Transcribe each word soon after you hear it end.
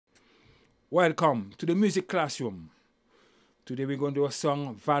Welcome to the music classroom. Today we're going to do a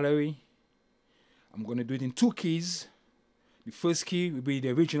song, Valerie. I'm going to do it in two keys. The first key will be the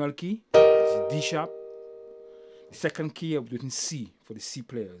original key, which is D sharp. The second key I'll do it in C for the C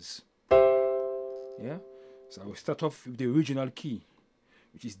players. Yeah? So I will start off with the original key,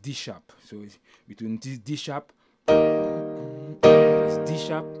 which is D sharp. So it's between D sharp, that's D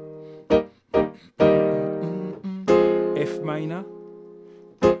sharp, F minor,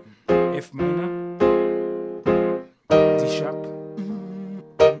 F minor, D sharp,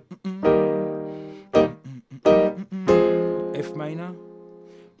 F minor,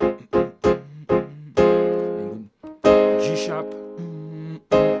 G sharp,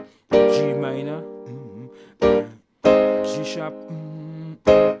 G minor, G sharp,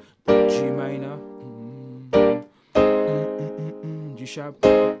 G minor, G sharp,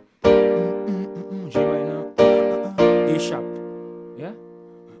 G minor, A sharp, yeah,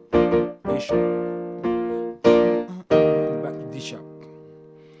 A sharp, back to D sharp.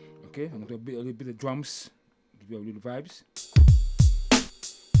 Okay, I'm going to do a little bit of drums, give you a little vibes.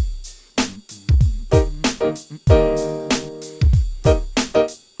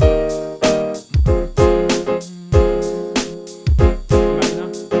 Minor,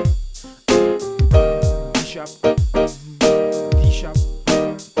 D sharp, D sharp,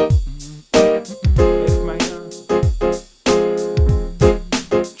 F minor,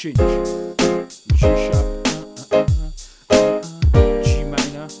 change, G sharp, G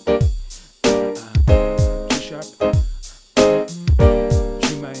minor, G sharp, G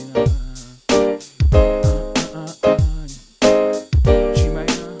minor, G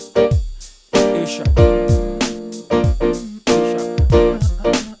minor, A sharp, A sharp.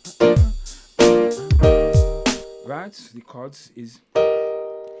 Right, the chords is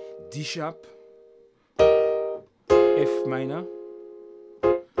D sharp, F minor,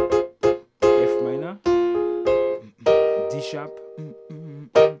 F minor, D sharp,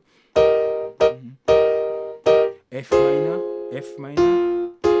 F minor, F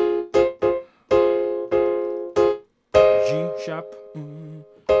minor, G sharp,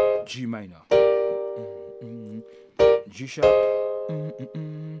 G minor, G sharp,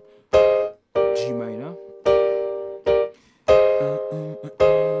 G minor,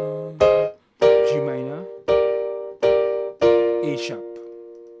 G minor, A sharp.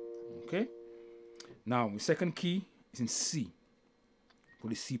 Okay? Now, the second key is in C for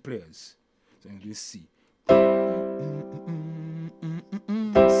the C players. So I'm going to do C. C.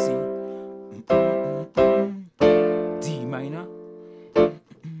 D minor.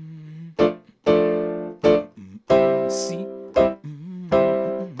 C.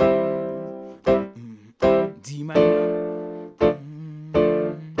 D minor.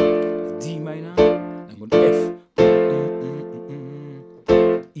 D minor. I'm going to F.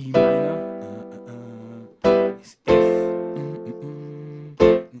 E minor. It's F.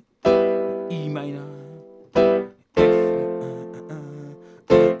 E minor. F.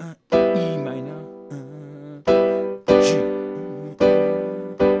 E minor. G.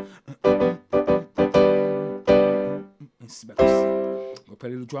 It's back to C. Go play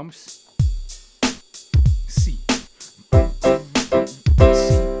little drums. C.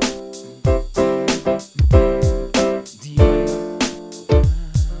 C. D minor.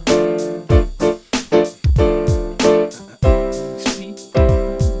 C.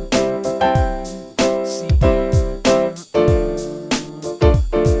 C.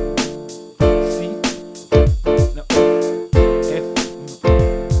 C. Now F.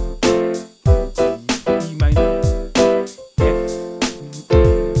 E minor. F.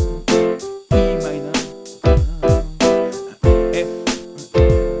 E minor. F.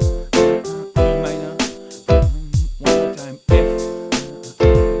 E minor. One more time. F.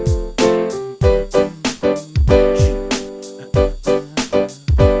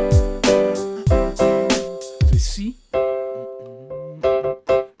 So C,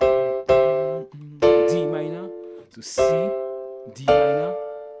 D minor, so C, D minor,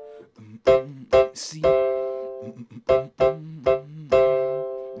 C,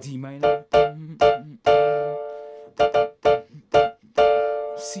 D minor,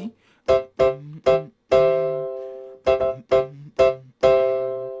 C,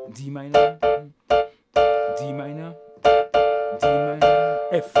 D minor, D minor, D minor,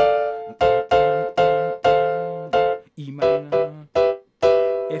 F, E minor,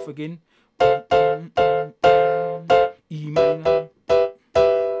 F again, E minor,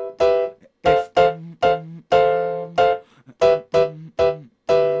 F,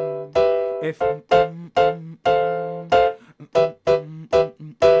 F,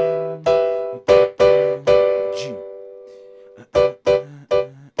 G.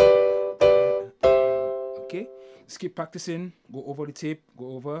 Okay? Just keep practicing. Go over the tape.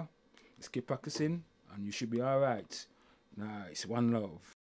 Go over. Just keep practicing. And you should be alright. Nice. One love.